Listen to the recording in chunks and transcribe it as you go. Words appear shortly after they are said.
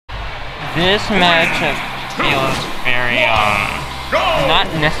This matchup feels very,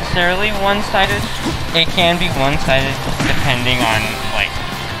 not necessarily one-sided. It can be one-sided depending on, like,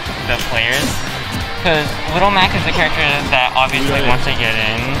 the players. Because Little Mac is a character that obviously wants to get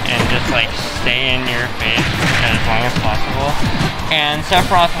in and just, like, stay in your face as long as possible. And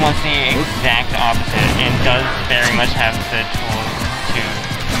Sephiroth wants the exact opposite and does very much have the tools to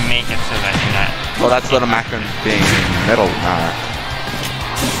make it so that you're not... Well, that's Little Mac being middle.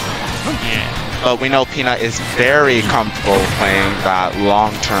 Yeah. But we know Peanut is very comfortable playing that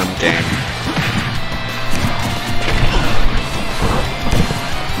long-term game.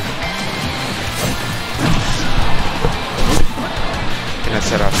 Peanut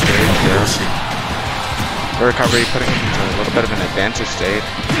set off stage here. The recovery putting him into a little bit of an advantage state.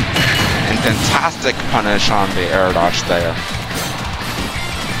 And fantastic punish on the air dodge there.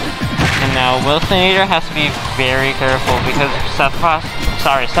 And now Wilsonator has to be very careful because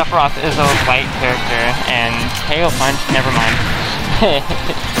Sephiroth is a light character, and KO Punch, never mind.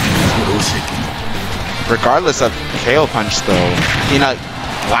 Regardless of KO Punch though, Peanut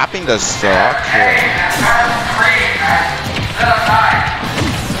lapping the stock here.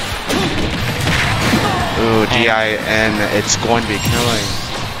 Ooh, DI, and it's going to be killing.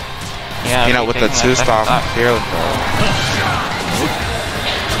 Yeah, Peanut with the 2-stock here though.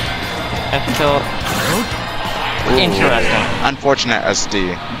 That's still interesting. Unfortunate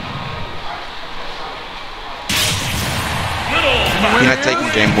SD. Peanut taking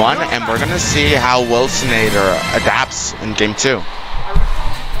game 1, and we're gonna see how Wilsonator adapts in game 2.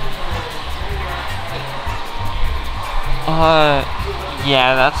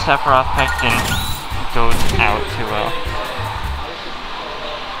 Yeah, that Sephiroth pick didn't go out too well.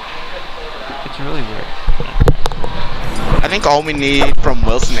 It's really weird. I think all we need from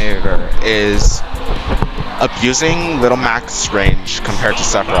Wilsonator is abusing Little Mac's range compared to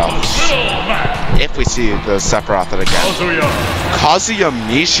Sephiroth. If we see the Sephiroth again. Kazuya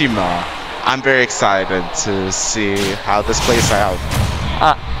Mishima. I'm very excited to see how this plays out.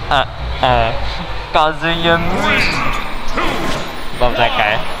 Kazuya Mishima. Love that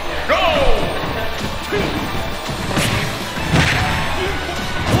guy.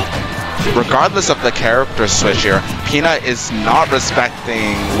 Regardless of the character switch here, Peanut is not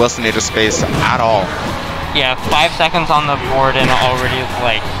respecting Wilsonator's space at all. Yeah, 5 seconds on the board and already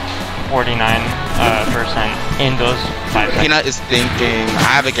like 49% in those 5 seconds. Peanut is thinking,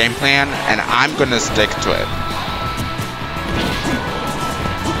 I have a game plan and I'm gonna stick to it.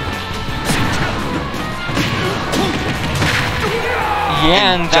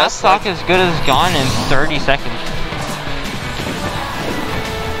 Yeah, and that stock as good as gone in 30 seconds.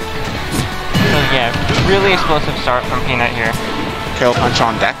 So yeah, really explosive start from Peanut here. KO Punch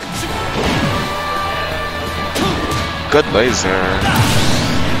on deck. Good laser.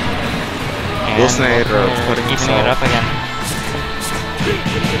 And Wilsonator putting evening it up again.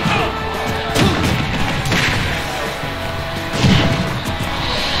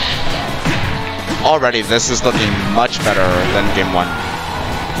 Already, this is looking much better than game 1.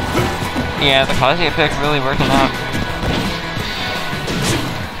 Yeah, the Kazuya pick really working out.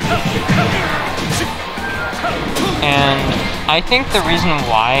 And I think the reason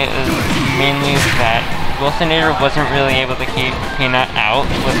why is mainly that Wilsonator wasn't really able to keep Peanut out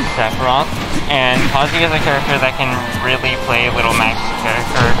with Sephiroth, and Kazuya is a character that can really play Little Mac's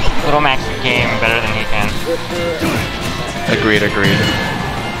game better than he can. Agreed.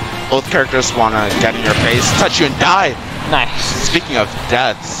 Both characters want to get in your face, touch you, and die! Nice. Speaking of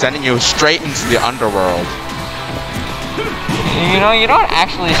death, sending you straight into the underworld. You know, you don't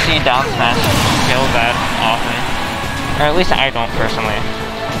actually see down smash kill that often. Or at least I don't personally.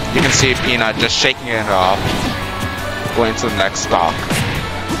 You can see Peanut just shaking it off, going to the next stock.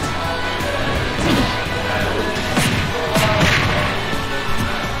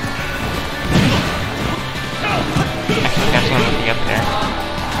 Actually catching him with the up there.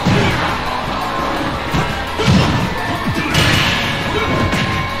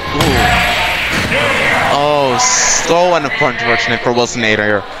 Oh, so unfortunate for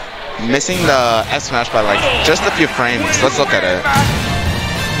Wilsonator. Missing the S smash by like just a few frames. Let's look at it.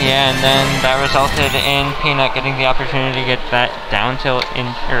 Yeah, and then that resulted in Peanut getting the opportunity to get that down tilt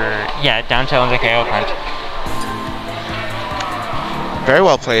down tilt into KO punch. Very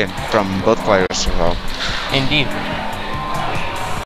well played from both players. So. Indeed.